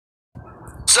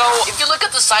So, if you look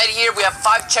at the side here, we have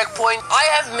 5 checkpoints. I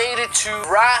have made it to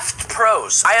Raft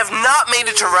Pros. I have not made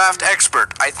it to Raft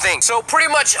Expert, I think. So, pretty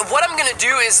much, what I'm gonna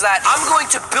do is that I'm going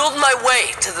to build my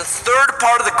way to the 3rd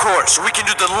part of the course, so we can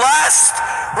do the last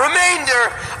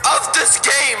remainder of this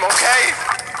game, okay?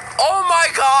 Oh my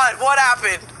god, what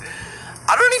happened?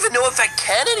 I don't even know if I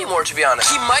can anymore, to be honest.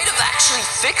 He might have actually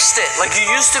fixed it. Like, you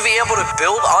used to be able to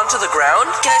build onto the ground.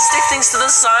 Can I stick things to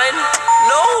the sign?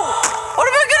 No! What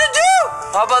am I gonna do?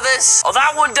 How about this? Oh,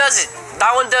 that one does it.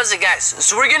 That one does it, guys.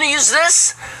 So we're gonna use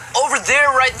this. Over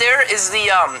there, right there, is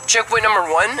the checkpoint number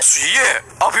 1. So yeah,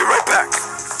 I'll be right back.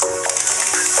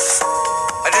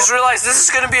 I just realized this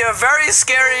is gonna be a very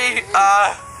scary,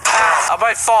 I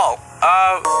might fall.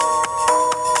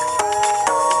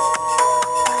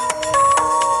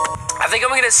 I think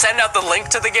I'm gonna send out the link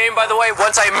to the game, by the way,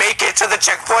 once I make it to the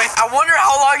checkpoint. I wonder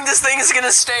how long this thing is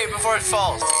gonna stay before it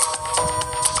falls.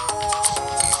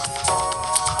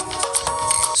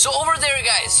 So over there,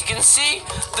 guys, you can see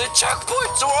the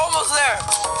checkpoint, so we're almost there.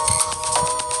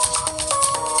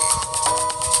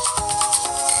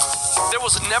 There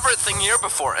was never a thing here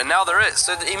before, and now there is.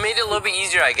 So it made it a little bit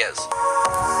easier, I guess.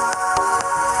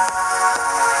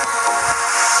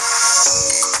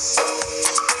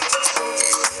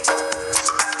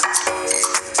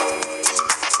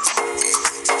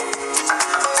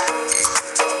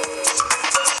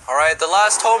 All right, the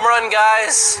last home run,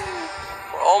 guys.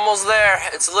 We're almost there.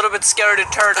 It's a little bit scary to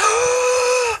turn.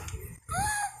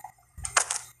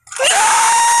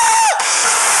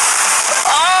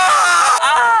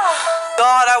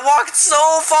 God, I walked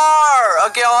so far.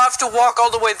 Okay, I'll have to walk all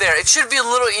the way there. It should be a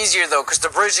little easier, though, because the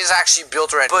bridge is actually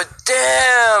built right. But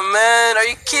damn, man, are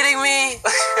you kidding me?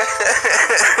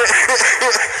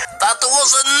 That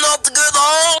was not good,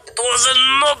 oh! It was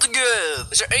not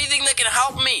good. Is there anything that can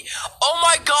help me? Oh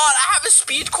my god, I have a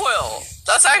speed coil.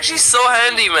 That's actually so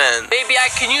handy, man. Maybe I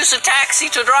can use a taxi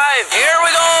to drive. Here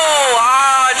we go.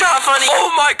 Not funny.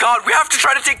 Oh my god, we have to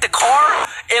try to take the car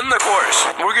in the course.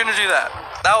 We're gonna do that.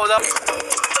 That was up.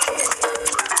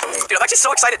 Dude, I'm actually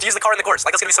so excited to use the car in the course.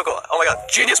 Like, that's gonna be so cool. Oh my god.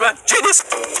 Genius, man. Genius.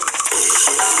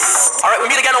 Alright, we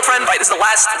meet again, old friend. Right, this is the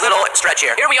last little stretch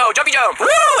here. Here we go. Jumpy jump. Woo!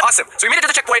 Awesome. So we made it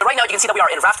to the checkpoint. Right now, you can see that we are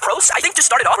in Raft Pros. I think to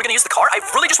start it off, we're gonna use the car. I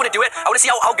really just want to do it. I want to see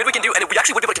how good we can do. And we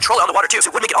actually would be able to control it on the water, too. So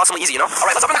it would make it awesomely easy, you know?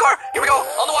 Alright, let's hop in the car. Here we go.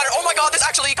 On the water. Oh my god, this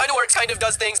actually kind of works. Kind of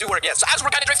does things. Do work, yes. So as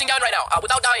we're kind of drifting down right now,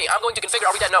 without dying, I'm going to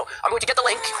configure. Are we dead? No. I'm going to get the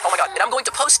link. Oh my god. And I'm going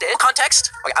to post it.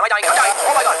 Context. Okay, am I dying? I'm dying.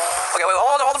 Oh my god. Okay, wait,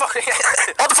 hold the phone.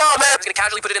 Hold the phone, man. I'm just gonna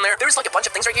casually put it in there. There's like a bunch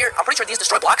of things right here. I'm pretty sure these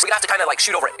destroy blocks. We're gonna have to kind of like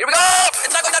shoot over it. Here we go.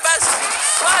 It's not going that fast.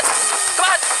 Come on. Come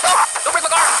on. No. Don't break my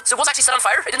car. So it was actually set on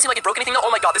fire. It didn't seem like it broke anything though. Oh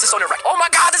my god, this is so nerve-wracking. Oh my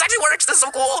god, this actually works. This is so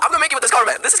cool. I'm gonna make it with this car,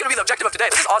 man. This is gonna be the objective of today.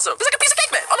 This is awesome. This is like a piece of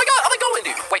cake, man. Oh my god, I'm like going,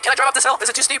 dude. Wait, can I drive up this hill?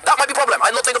 Is it too steep? That might be a problem.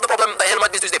 I'm not thinking of the problem. The hill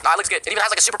might be too steep. Nah, it looks good. It even has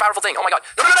like a super powerful thing. Oh my god.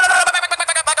 No, no, no, no, no, no, back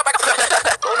up.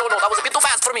 No, no, no, that was a bit too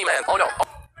fast for me, man. Oh no.